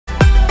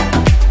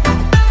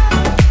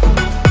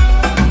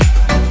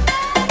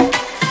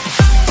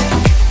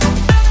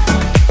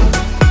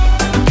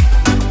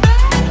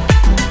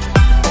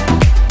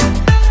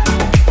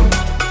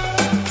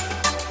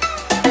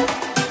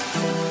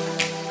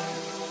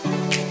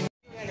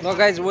ल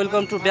guys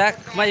welcome to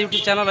back my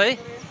YouTube channel है।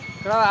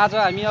 र आज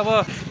हामी अब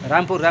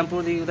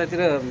रामपुरदेखि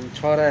उतातिर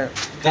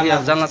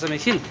छहरा जान्न छ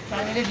एकछिन।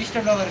 पानी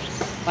डिस्टर्ब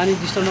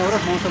नगर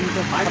मौसम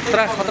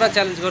खतरा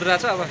च्यालेन्ज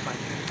गरिरहेछ। अब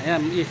यहाँ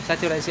यी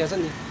साथीहरू आइसकेको छ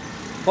नि।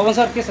 पवन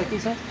सर के छ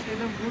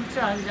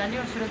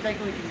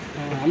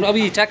हाम्रो अब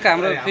ट्याक्क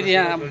हाम्रो फेरि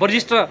यहाँ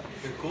वरिष्ठ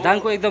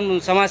दाङको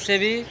एकदम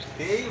समाजसेवी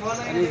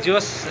अनि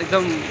जोस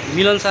एकदम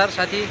मिलनसार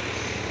साथी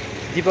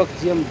दीपक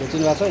जीएम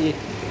भेटिनु भएको छ। यी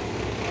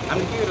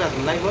हामी के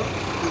गरिरहेको लाइभ हो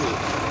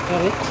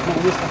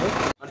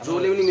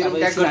जोले पनि मेरो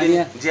ट्याग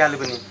गरिदिने जिहाले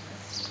पनि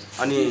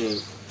अनि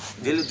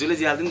जसले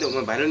जिहाल्थ्यो नि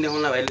त्यो भाइरल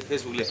देखाउन भाइले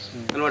फेसबुकले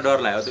अनि मलाई डर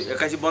लाग्यो त्यो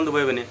 21 बन्द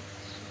भयो भने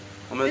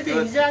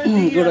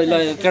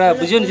केटा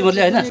बुझ्यो नि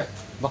तिमीहरूले होइन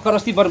भर्खर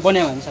अस्ति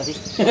बन्यो भने साथी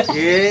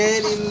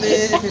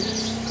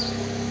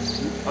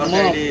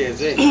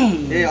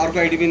अर्को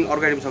आइडी पनि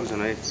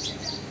सक्छन् है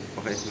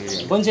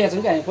बनिसकेको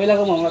छन् क्या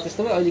पहिलाको मामला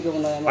त्यस्तो भयो अहिलेको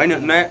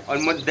होइन नयाँ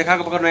म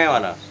देखाएको भर्खर नयाँ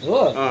वाला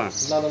हो।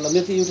 ल ल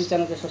मेरो त युट्युब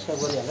च्यानलको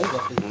सब्सक्राइब गरिहाल है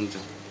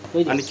हुन्छ।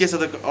 अनि के छ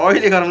त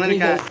अहिले गरौँ न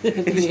नि कहाँ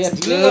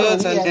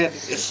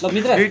ल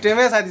मित्र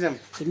भिडियोमै साथी छन्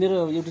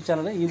मेरो युट्युब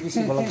च्यानल है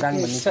ubcvlogdang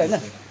भन्ने छ होइन।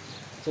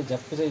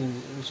 झ्याप्पो चाहिँ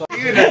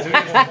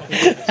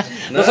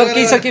सर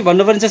के छ के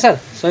भन्नुपर्ने छ सर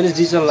शैलेश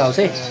डिजिटल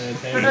हाउस है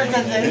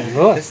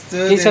हो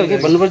के छ के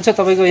भन्नुपर्ने छ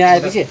तपाईँको यहाँ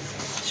आएपछि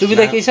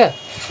सुविधा के छ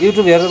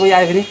युट्युब हेरेर कोही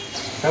आयो भने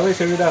सबै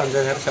सुविधा हुन्छ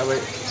सर सबै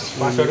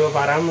पासवर्डको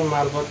पाराम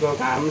मालपोतको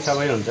काम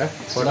सबै हुन्छ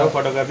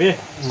फोटोकपी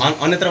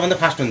अन्यत्रभन्दा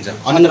फास्ट हुन्छ।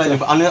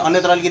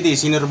 अन्यत्र अलिकति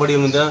सिनियर बडी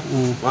हुनुहुन्छ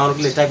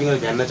उहाँहरूले टाइपिङहरू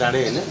ध्यान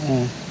चाँडै होइन।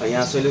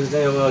 यहाँ शैलेश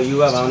चाहिँ अब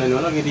युवा भावना नि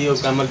होला अलिकति यो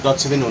काममा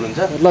दक्ष पनि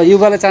हुनुहुन्छ। ल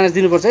युवालाई चान्स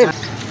दिनुपर्छ है।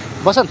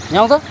 बसन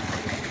यहाँ त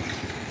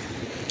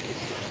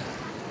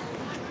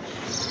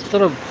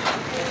तर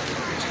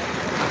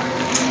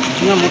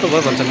जुङ्गा मोटो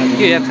भयो भन्छ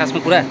के यार खासमा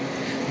कुरा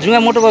जुङ्गा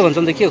मोटो भयो भन्छ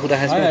नि त के कुरा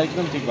खासमा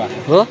एकदम ठिक भयो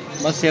हो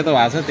बस सेतो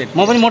भएको छ त्यति म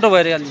पनि मोटो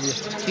भएर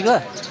ठिक हो।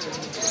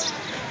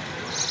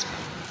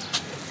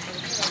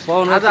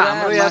 आज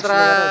हाम्रो यात्रा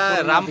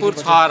रामपुर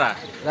छहरा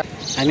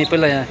हामी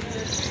पहिला यहाँ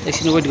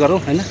एकछिन वेट गरौँ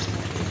होइन।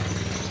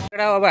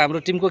 अब हाम्रो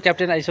टिमको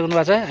क्याप्टेन आइसक्नु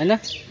भएको छ होइन।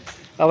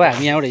 अब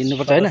हामी यहाँबाट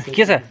हिँड्नुपर्छ होइन।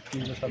 के छ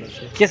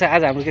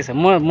आज हाम्रो के छ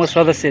म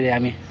सदस्य रे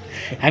हामी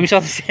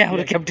सदस्य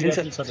हाम्रो क्याप्टेन छ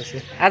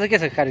आज के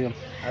छ कार्यक्रम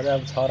आज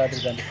हामी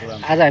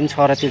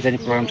छहरातिर जाने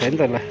प्रोग्राम छ नि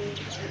त। ल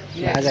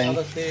आज हामी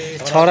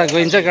छहरा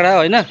गइन्छ केटा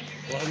होइन।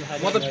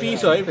 म त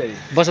पिस है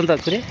फेरि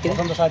बसन्त कुरे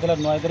बसन्त साथीलाई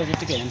नुहाइदिएर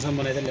यतिकै ह्यान्डसम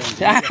बनाइदिएर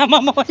ल्याउँछ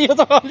आमामा यो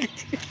त अहिले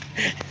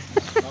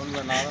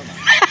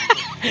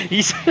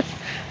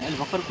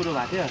भर्खर कुरो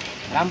भएको थियो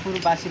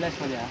रामपुरवासीलाई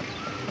सोध्या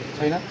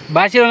छैन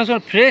बासीलाई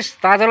सोध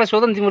फ्रेस ताजालाई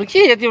सोध नि तिमीहरू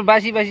के यति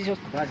बासी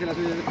सोध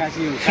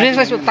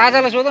फ्रेसलाई सोध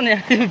ताजालाई सोध नि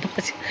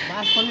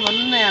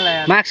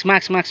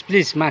मास्क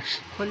प्लिज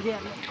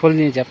मास्क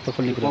खोल्ने झ्याप्प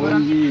खोल्ने कुरा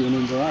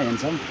हुनुहुन्छ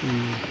ह्यान्डसम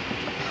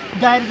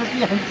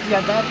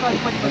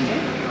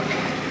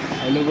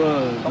अहिलेको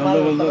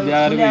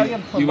बिहा गरेको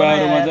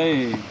युवाहरूमा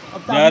चाहिँ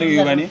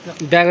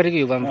बिहा गरेको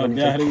युवामा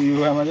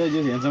चाहिँ जो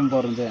ह्यान्डसम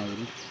पर्नुहुन्छ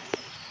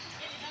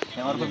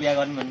अर्को बिहा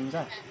गर्ने भन्नुहुन्छ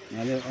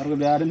अर्को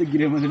बिहा गरेर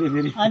गृहमन्त्रीले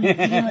फेरि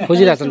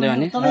खोजिरहेको छ नि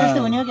भने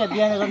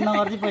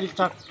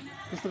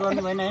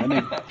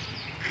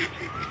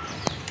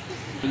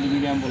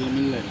बोल्न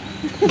मिल्दैन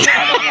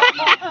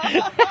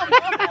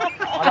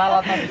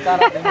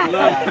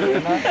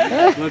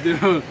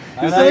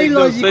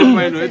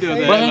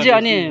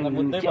अनि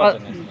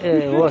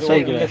हो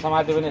सही कुरा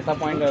समाजले पनि यस्ता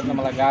पोइन्टहरू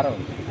मलाई गाह्रो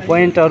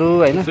पोइन्टहरू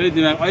होइन।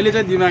 अहिले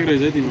चाहिँ दिमाग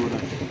रहेछ है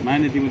तिमीबाट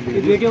माने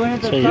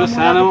तिम्रो यो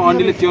सानोमा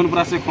अन्डीले च्याउनु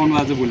प्रास खुवाउनु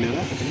भएको छ भुलेर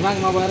दिमाग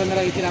नभएर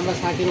मेरो यति राम्रो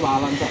साथीहरू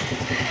भाला नि त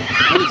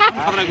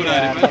खतरा कुरा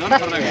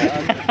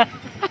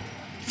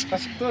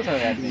कस्तो छ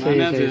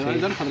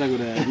झन् खतरा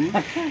कुरा।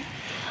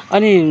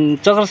 अनि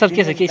चक्र सर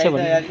के छ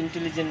भने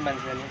इन्टेलिजेन्ट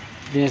मान्छेले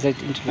सही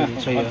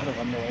हो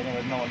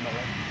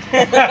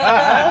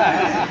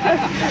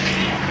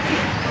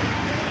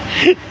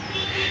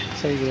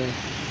सही कुरा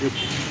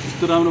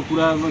यस्तो राम्रो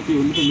कुरामा के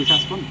हुनु त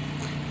मिठास पनि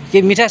के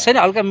मिठास छैन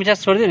हल्का मिठास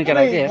छोडिदियो नि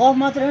केटा के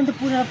मात्र नि त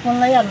पुरा फोन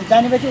लगाइहाल्नु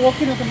जानेपछि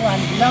ओके न त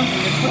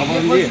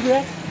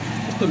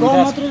म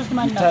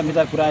हामी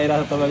मिठा कुरा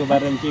आइरहेको छ तपाईँको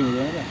बारेमा के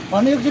हुँदैन र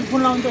भन्नु एकचोटि फोन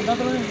लाउनु त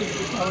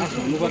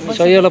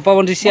सही हो।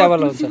 पवन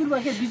सियावाला हुन्छ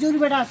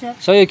बिजुलीबाट आएको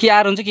सही हो कि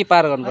आर हुन्छ कि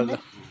पार गर्नुपर्छ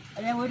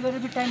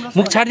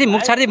मुख छाड्दै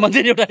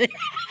मन्दिर एउटा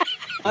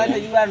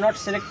यु आर नट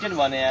सेलेक्टेड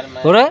भने यार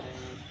हो र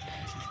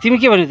तिमी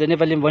के भन्यौ त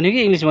नेपालीमा भन्यो कि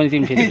इङ्ग्लिस भन्यो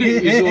तिमी फेरि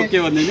ओके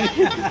भन्दै नि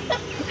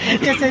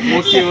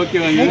ओके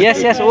भन्दै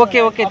यस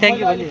ओके थ्याङ्क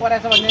यू भन्यो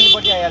पराछ भन्ने नि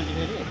बटी आइहाल्छ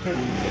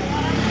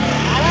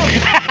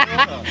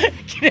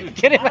के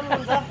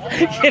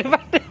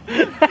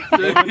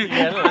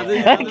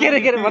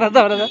भन त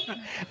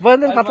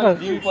बन्दैन खतरा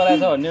पराछ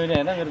भन्ने होइन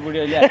मेरो बुढी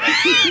अहिले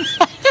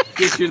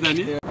के सिर्दा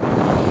नि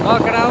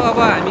केटा हो। अब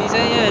हामी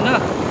चाहिँ होइन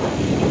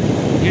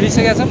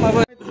हिँडिसकेका छौँ। अब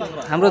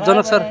हाम्रो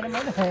जनक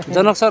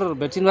सर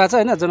भेटिनु भएको छ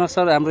होइन। जनक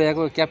सर हाम्रो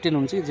यहाँको क्याप्टेन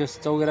हुन्छ जो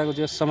चौगेराको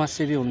जो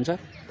समाजसेवी हुनुहुन्छ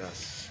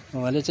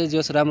उहाँले चाहिँ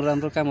जस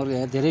राम्रो कामहरू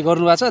यहाँ धेरै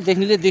गर्नुभएको छ।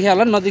 देख्नेले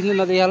देखिहाल्ला नदेख्ने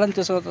नदेखिहाल्ला नि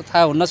त्यसो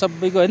थाहा हुन्न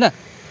सबैको होइन।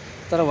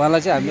 तर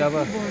उहाँलाई चाहिँ हामी अब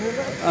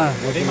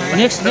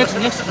नेक्स्ट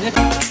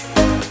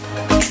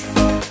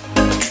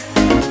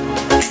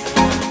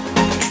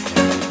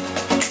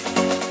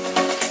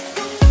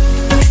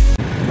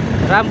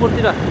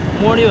रामपुरतिर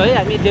मोड्यो है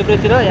हामी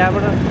देब्रेतिर।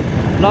 यहाँबाट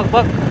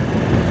लगभग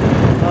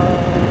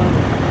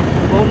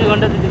पौने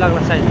घन्टा जति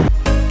लाग्ला सायद।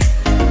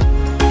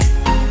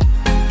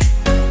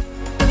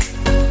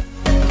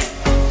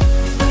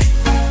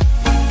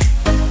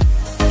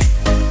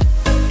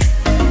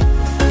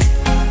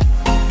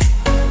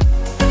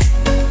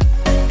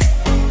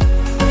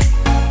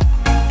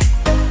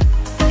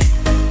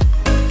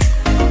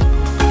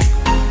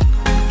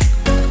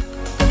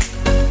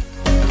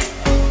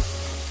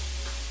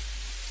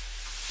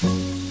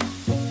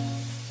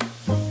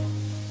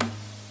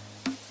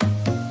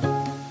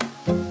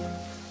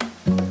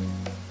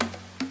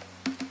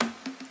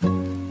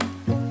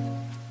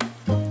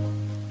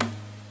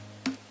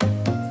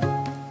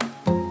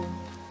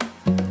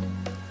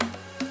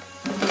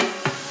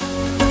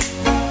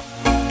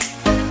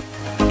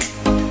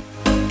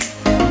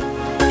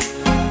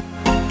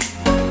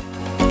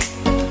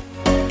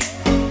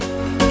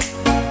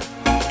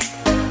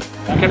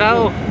 केटा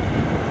हो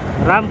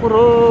रामपुर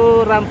हो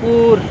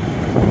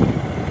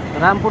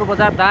रामपुर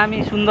बजार दामी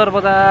सुन्दर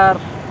बजार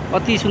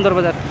अति सुन्दर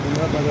बजार।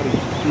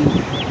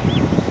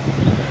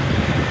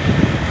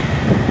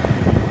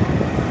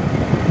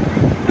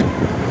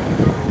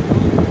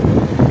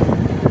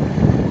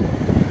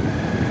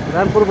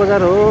 रामपुर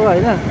बजार हो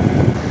हैन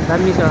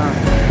दामी छ।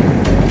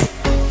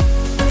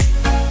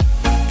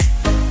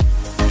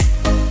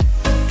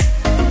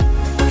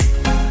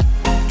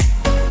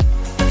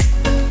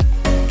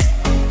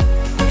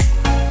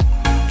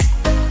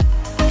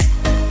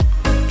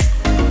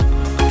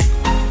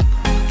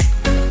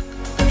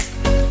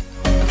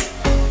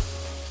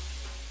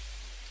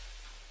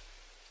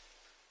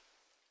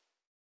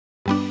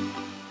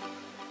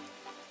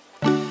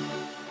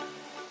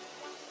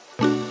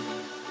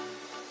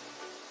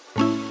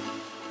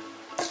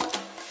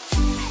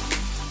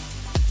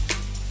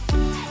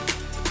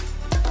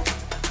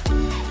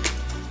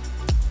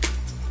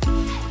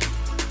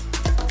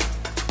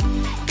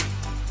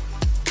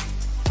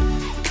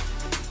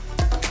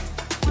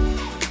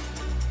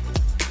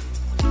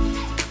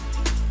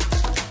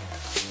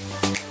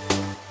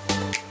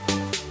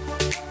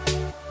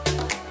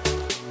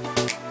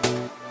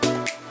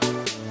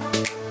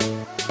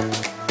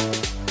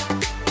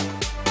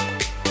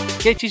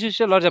 के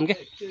चिसो लड्जाम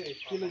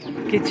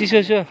के चिसो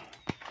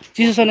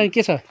छैन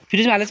के छ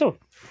फ्रिजमा हालेछौ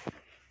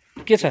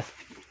के छ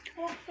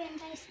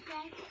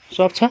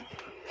सब छ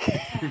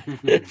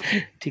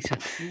ठिक छ।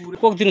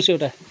 कोक दिनुहोस्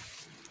एउटा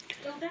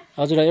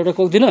हजुर एउटा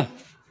कोक दिनु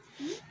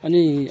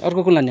अनि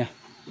अर्को कुन लाने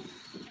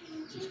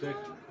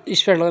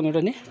स्प्राइट लगाऊँ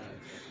एउटा नि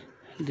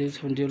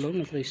दियो लगाऊँ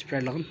नत्र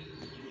स्प्राइट लगाऊँ।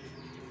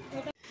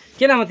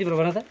 के नाम हो तिम्रो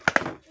भन त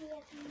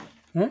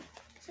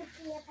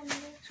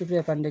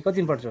सुप्रिया पाण्डे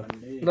कति पढ्छौ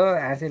ल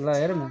हाँसे ल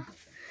हेर न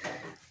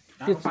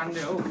त्यो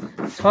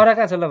छोरा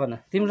कहाँ छ ल भन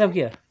तिम्रो नाम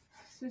के हो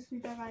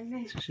सुस्मिता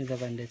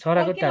पाण्डे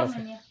छोरा कति टाढो छ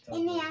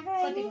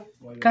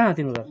कहाँ हो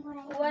तिम्रो घर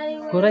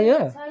खोराई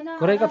हो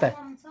खोराई कता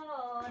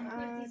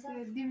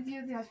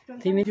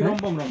तिमी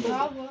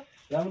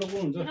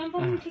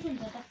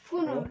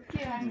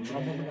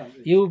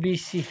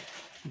UBC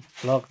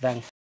भ्लगदाङ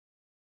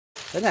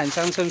होइन हामी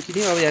सँगसँगै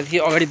किन्यौँ। अब यहाँदेखि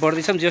अगाडि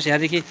बढ्दैछौँ जस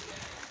यहाँदेखि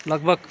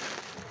लगभग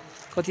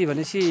कति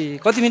भनेपछि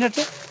कति मिनट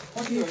चाहिँ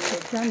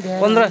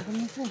 15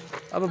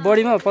 अब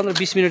बढीमा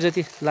 15-20 मिनट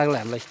जति लाग्ला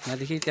हामीलाई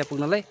यहाँदेखि त्यहाँ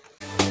पुग्नलाई।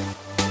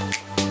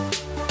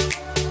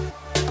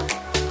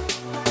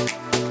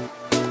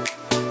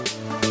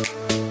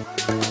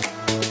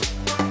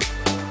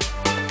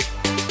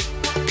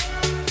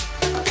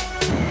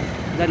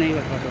 जाने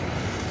बाटो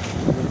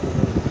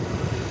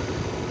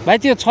भाइ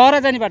त्यो छहरा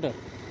जाने बाटो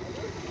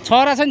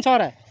छहरा छ नि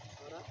छहरा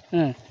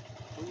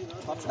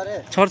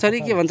छरछरी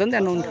के भन्छ नि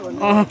त्यहाँ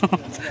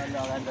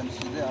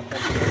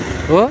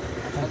हो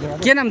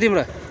के नाम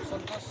तिम्रो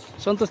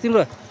सन्तोष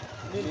तिम्रो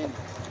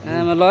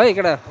आमा ल है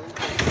केटा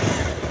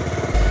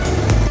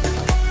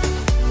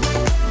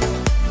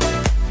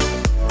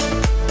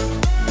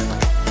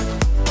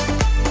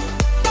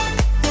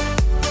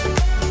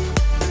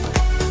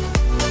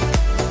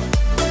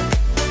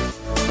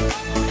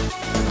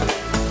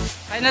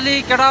फाइनली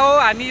केटा हो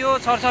हामी यो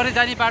छरछरी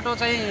जाने बाटो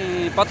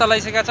चाहिँ पत्ता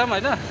लगाइसकेका छौँ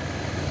होइन।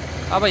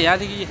 अब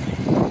यहाँदेखि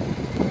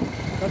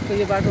कस्तो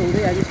यो बाटो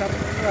हुँदै हामी सर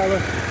अब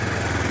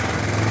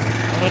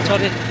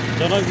छरछरी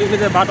जनकजीले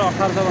चाहिँ बाटो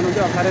अप्ठ्यारो छ भन्नु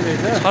चाहिँ अप्ठ्यारै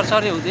रहेछ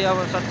छरछरी हुँदै अब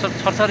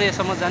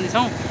छरछरीसम्म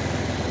जानेछौँ।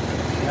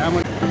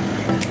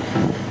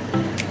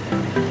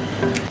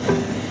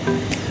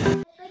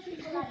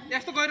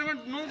 यस्तो गरेर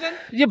नहुन्छन्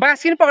यो बाँस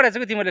किन पक्राएको छ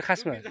कि तिमीले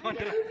खासमा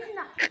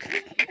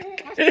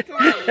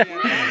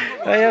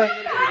यो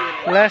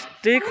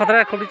लास्टै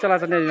खतरा खोपी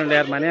चलाएको छ नि यिनीहरूले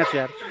यार माने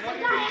यार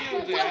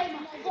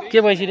के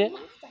भइसक्यो रे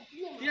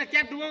यहाँ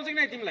क्याट डुबाउँछ कि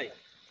नै तिमीलाई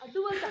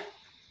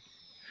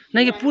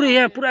नै कि पुरै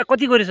यहाँ पुरा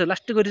कति गरेछ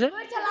लास्टै गरेछ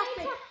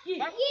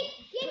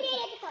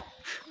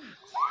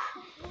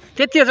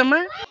त्यति हो जम्मा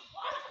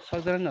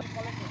सक्दैन नि।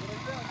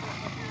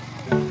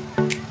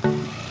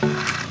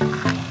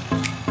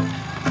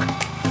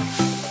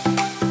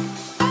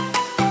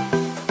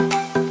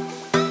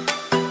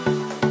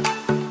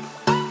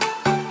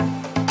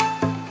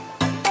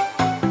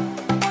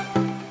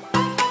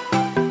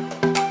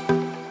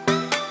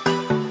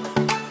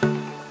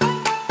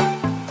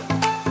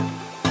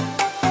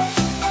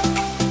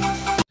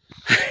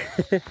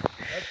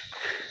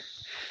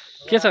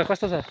 के छ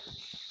कस्तो छ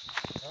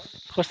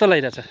कस्तो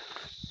लागिरहेछ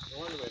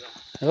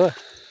हो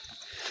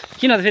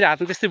किन त फेरि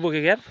हातमा त्यस्तै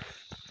बोकेको यार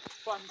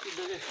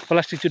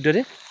प्लास्टिक चुड्यो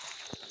रे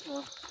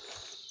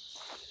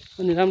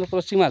अनि राम्रो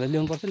प्लास्टिकमा हालेर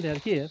ल्याउनु पर्छ नि त यार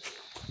के यार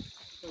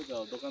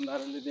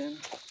दोकानदारले दिएन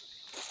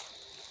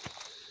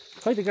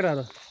खै त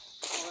केटाहरू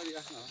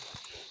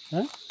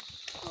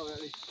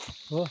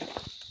हो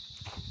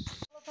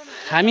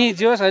हामी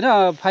जे होस् होइन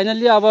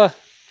फाइनल्ली अब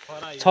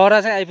छहरा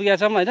चाहिँ आइपुगेका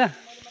छौँ होइन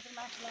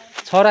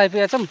छहरा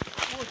आइपुगेका छौँ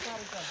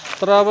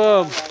तर अब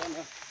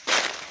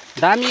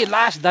दामी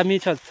लास्ट दामी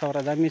छ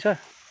छहरा दामी छ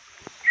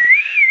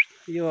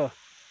यो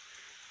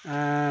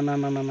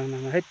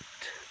आमामामामा है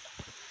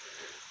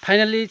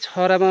फाइनल्ली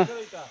छहरामा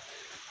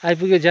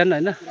आइपुग्यो ज्यान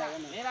होइन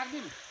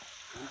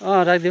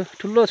राखिदियो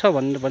ठुलो छ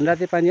भनिरहेको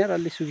थिएँ पानी यार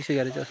अलि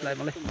सुकिसकेको रहेछ जस्तो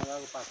लाग्यो मलाई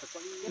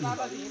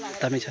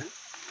दामी छ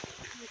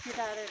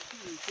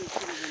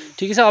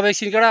ठिकै छ अब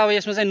एकछिन केटा अब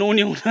यसमा चाहिँ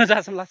नुहाउने हुन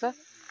जस्तो लाग्छ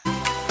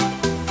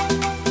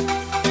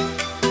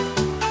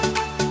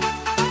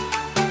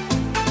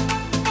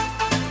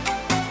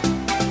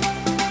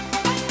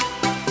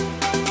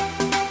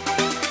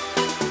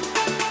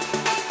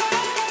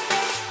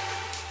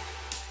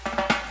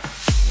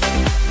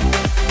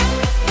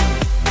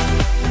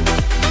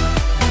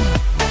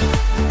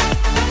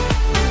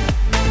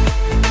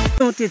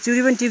त्यो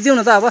चिउरी पनि टिप्दिउँ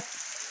न त अब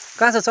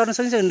कहाँ छ चढ्न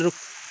सकिन्छ नि रुख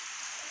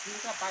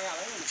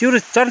चिउरी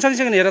चढ्न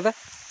सकिन्छ नि हेर त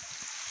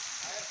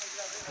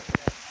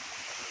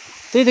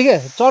त्यही त के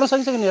चढ्न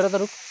सकिन्छ नि हेर त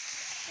रुख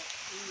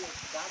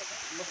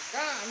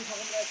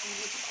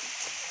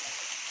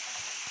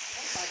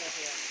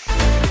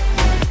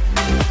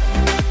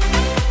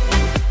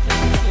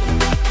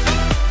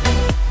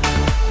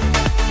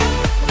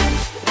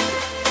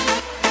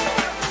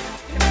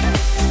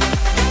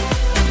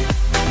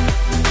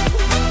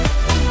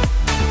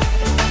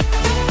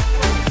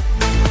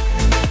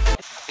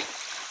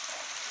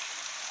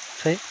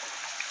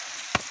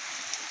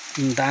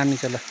दामी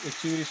छ ल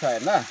चिउरी छ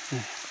हेर्न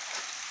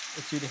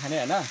चिउरी खाने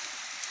होइन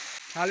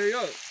खालि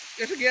यो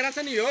यसो गेरा छ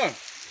नि यो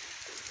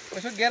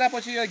यसो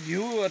गेरापछि यो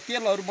घिउ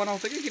तेलहरू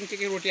बनाउँछ कि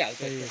के रोटी हाल्छ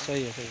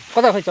सही हो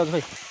कता खै चाउजो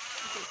खै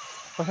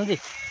बसन्ती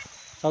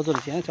चाउजो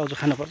रहेछ यहाँ चाउजो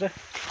खानुपर्छ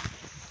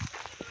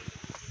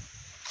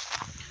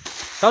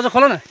चाउजो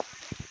खोल न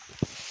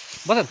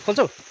बसन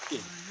खोल्छौ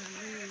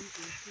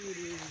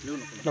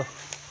ल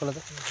खोल त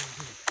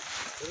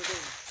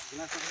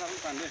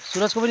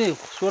सुरजको पनि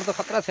स्वर त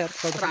खतरा छ यार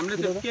हामीले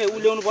त के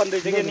उल्याउनु पर्ने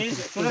रहेछ के नि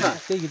सुन न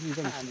त्यही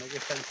गीत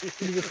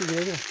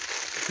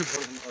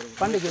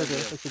पाण्डे गीत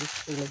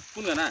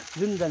कुन गाना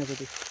जुन जानेको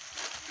त्यो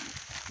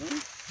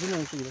जुन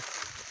जानेको गीत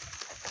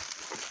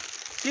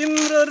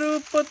तिम्रो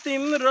रूप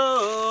तिम्रो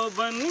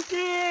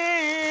बनकी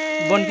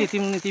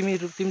तिमी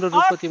तिम्रो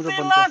रूप तिम्रो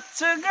बनकी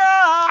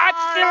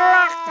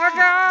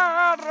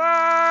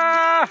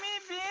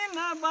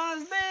बिना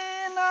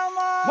बाँच्दैन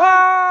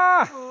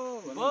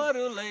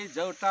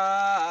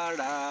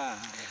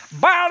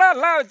बरु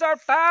लैजाऊ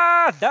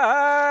टाढा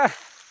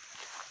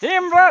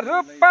तिम्रो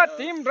रूप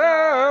तिम्रो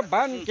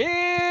बनकी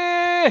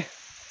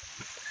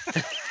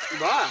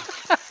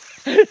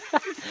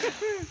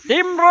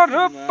तिम्रो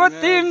रूप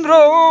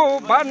तिम्रो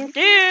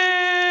बनकी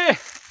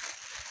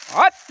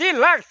अति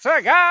लाग्छ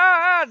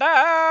गाडा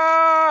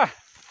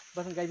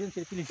बसन गाइदिनु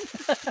फेरि प्लिज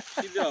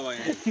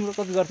तिम्रो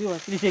कति गर्थ्यौ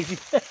प्लिज एकछिन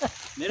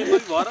मेरो कोही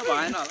भएर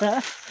भएन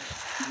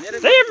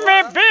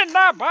तिमी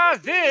बिना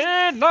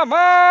बाँच्दिन म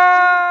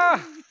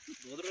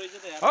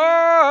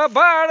ओ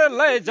बार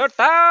लैजाऊ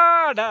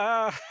टाढा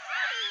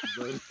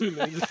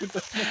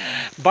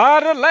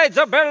बार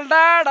लैजाऊ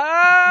बेलडाडा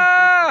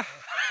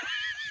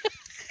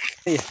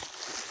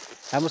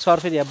हाम्रो सर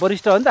फेरि यहाँ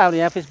वरिष्ठ हो नि त हाम्रो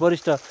यहाँ फेरि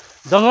वरिष्ठ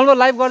जङ्गलमा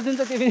लाइभ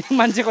गरिदिन्छ त्यो पनि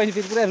मान्छे कहिले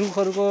फेरि पुरा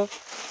रुखहरूको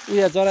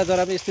उयो जरा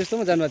जरामा यस्तो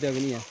यस्तोमा जानुभएको थियो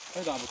भने यहाँ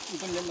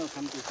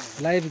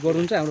लाइभ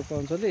गर्नु चाहिँ हाम्रो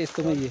पवन सरले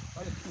यस्तोमा यो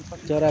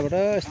जराबाट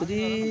यस्तरी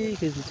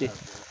खिच्नु चाहिँ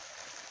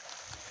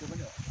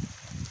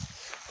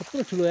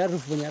कत्रो ठुलो यार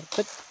रुख पनि यार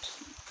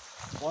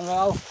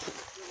आऊ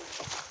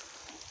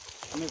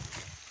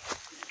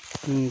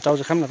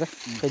चाउचाउ खाऊँ न त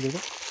कहिलेको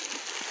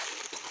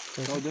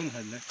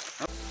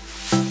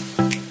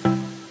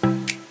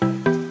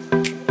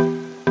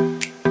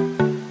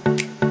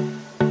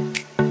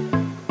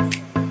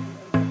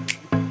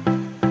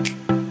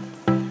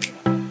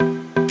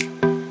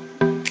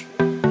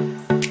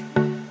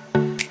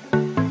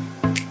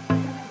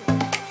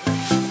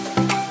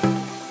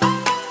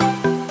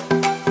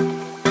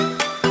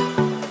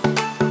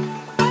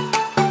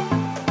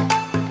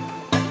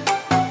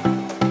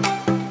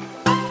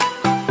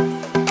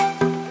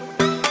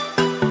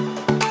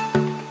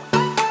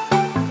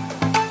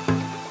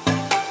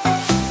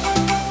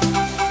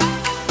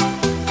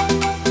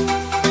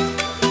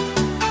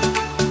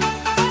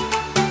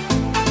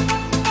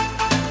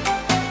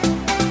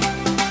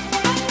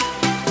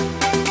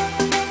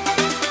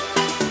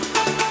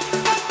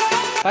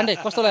पाण्डे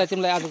कस्तो लाग्यो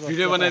तिमीलाई आजको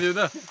भिडियो बनाइदिउ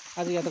त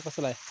आज यहाँ त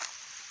कस्तो लाग्यो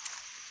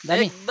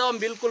दामी एकदम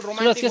बिल्कुल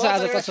सुरज के छ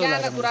आज कस्तो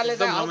लाग्यो कुराले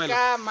चाहिँ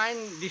हल्का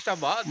माइन्ड डिस्टर्ब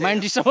भयो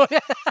माइन्ड डिस्टर्ब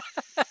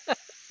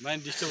भयो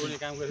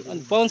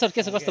अनि पवन सर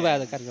के छ कस्तो भयो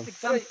आज कार्यक्रम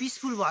एकदम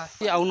पिसफुल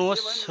भयो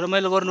आउनुहोस्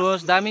रमाइलो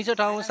गर्नुहोस् दामी छ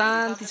ठाउँ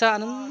शान्ति छ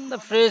आनन्द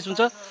फ्रेस हुन्छ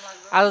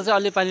आज चाहिँ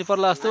अलि पानी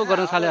पर्ला जस्तो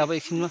गर्न थाल्यो अब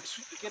एकछिनमा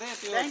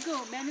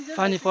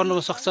पानी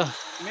पर्नु सक्छ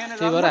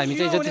त्यही भएर हामी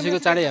चाहिँ जतिसक्दो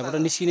चाँडै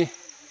यहाँबाट निस्किने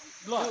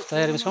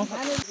तयारीमा छौँ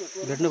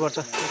भेट्नुपर्छ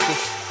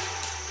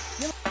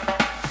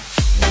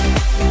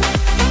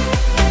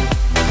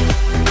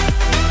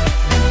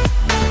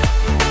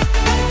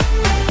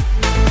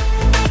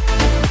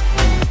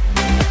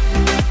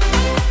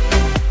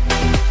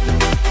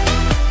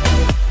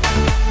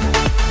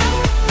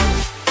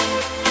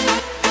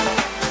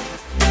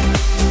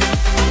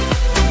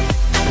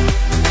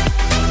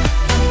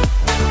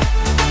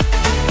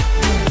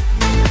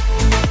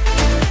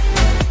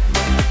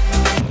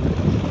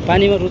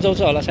पानीमा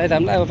रुचाउँछ होला सायद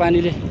हामीलाई अब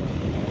पानीले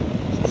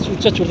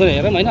छुट्छ छुट्दैन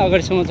हेरौँ होइन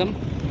अगाडिसम्म जाऊँ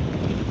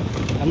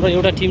हाम्रो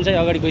एउटा टिम चाहिँ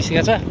अगाडि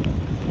गइसकेको छ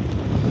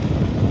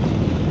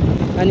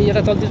पानी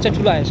यता तलतिर चाहिँ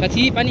ठुलो आयो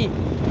साथी पानी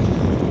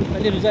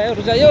पानी रुचायो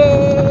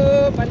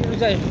पानी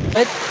रुचायो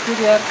है त्यो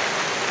यार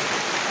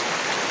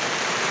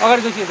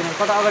अगाडि गइसकेको थिएन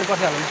कता अगाडि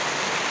पर्छिहाल्नु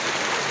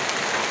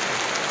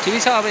ठिकै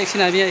छ अब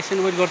एकछिन हामी एकछिन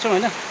वेट गर्छौँ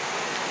होइन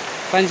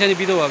पानी सानी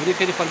बिदो भयो भने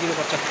फेरि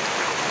फर्किनुपर्छ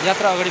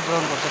यात्रा अगाडि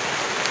बढाउनुपर्छ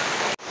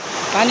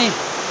पानी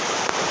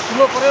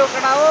ठुलो पऱ्यो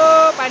केटा हो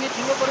पानी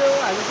ठुलो पऱ्यो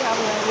हामी चाहिँ अब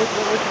यहाँ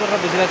वेट गरेर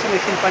बसिरहेको छौँ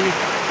एकछिन पानी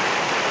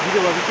बिदो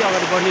भएपछि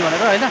अगाडि बढ्ने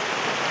भनेर होइन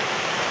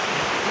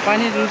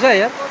पानी रुन्छ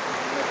यार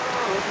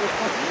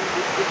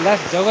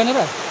लास्ट जग्गा नै र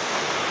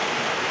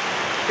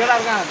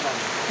केटाहरू कहाँ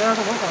केटा त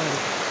बहुत अगाडि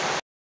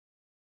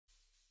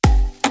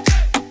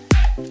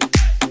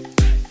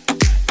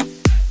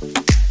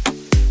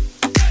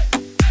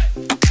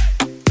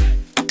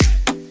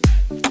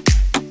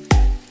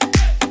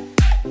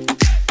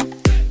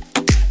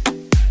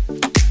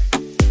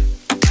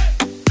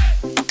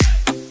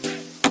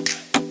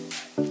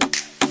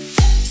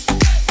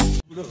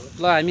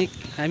ल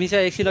हामी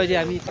चाहिँ एकछिन अहिले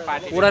हामी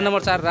वडा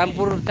नम्बर 4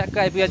 रामपुर ट्याक्क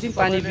आइपुगेका थियौँ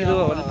पानी पिरो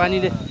भनेर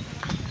पानीले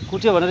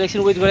कुट्यो भनेर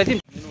एकछिन वेट गरेको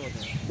थियौँ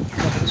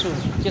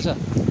के छ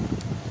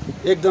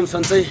एकदम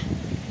सन्चै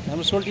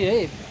हाम्रो सोल्टी है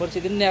परिचय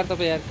दिनु नि यार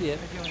तपाईँ यार के यार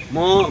म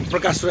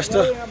प्रकाश श्रेष्ठ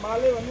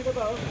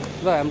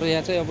ल हाम्रो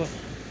यहाँ चाहिँ अब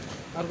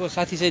अर्को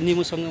साथी चाहिँ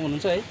निमुसँग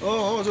हुनुहुन्छ है हो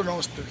हजुर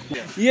नमस्ते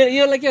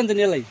यसलाई के भन्छ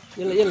नि यसलाई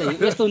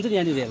यस्तो हुन्छ नि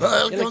यहाँनिर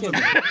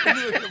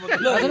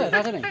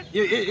थाहा छैन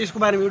यसको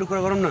बारेमा एउटा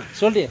कुरा गरौँ न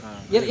सोल्टी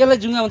यसलाई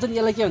जुङ्गा भन्छ नि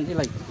यसलाई के भन्छ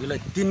यसलाई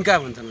तिनका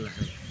भन्छन्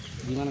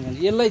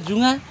यसलाई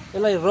जुङ्गा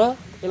यसलाई र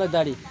यसलाई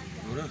दाढी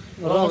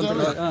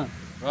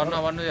र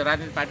नभन्नु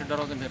राजनीति पार्टी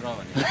डराउँछ नि र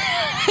भने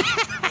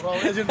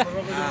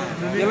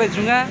यसलाई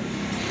जुङ्गा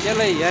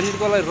यसलाई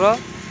यहाँनिरकोलाई र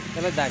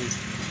यसलाई दाढी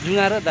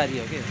जुङ्गा र दाढी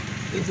हो कि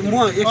म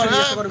एकछिन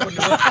यस्तो गर्नुपर्छ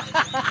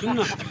सुन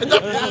न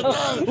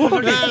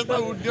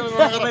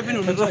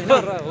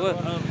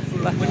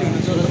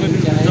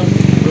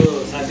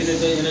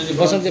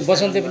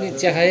बसन्तले पनि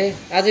चिया खाए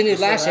आज नि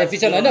लास्ट ह्याप्पी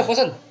छन् होइन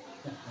बसन्त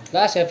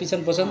लास्ट ह्याप्पी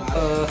छन् बसन्त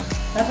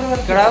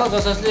केटा हो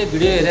जसले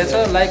video हेरेछ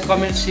like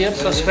comment share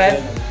subscribe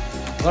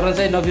गर्न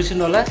चाहिँ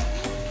नबिर्सिनु होला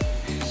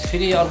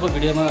फेरि अर्को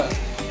भिडियोमा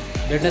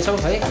भेट्नेछौँ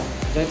है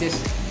जय देश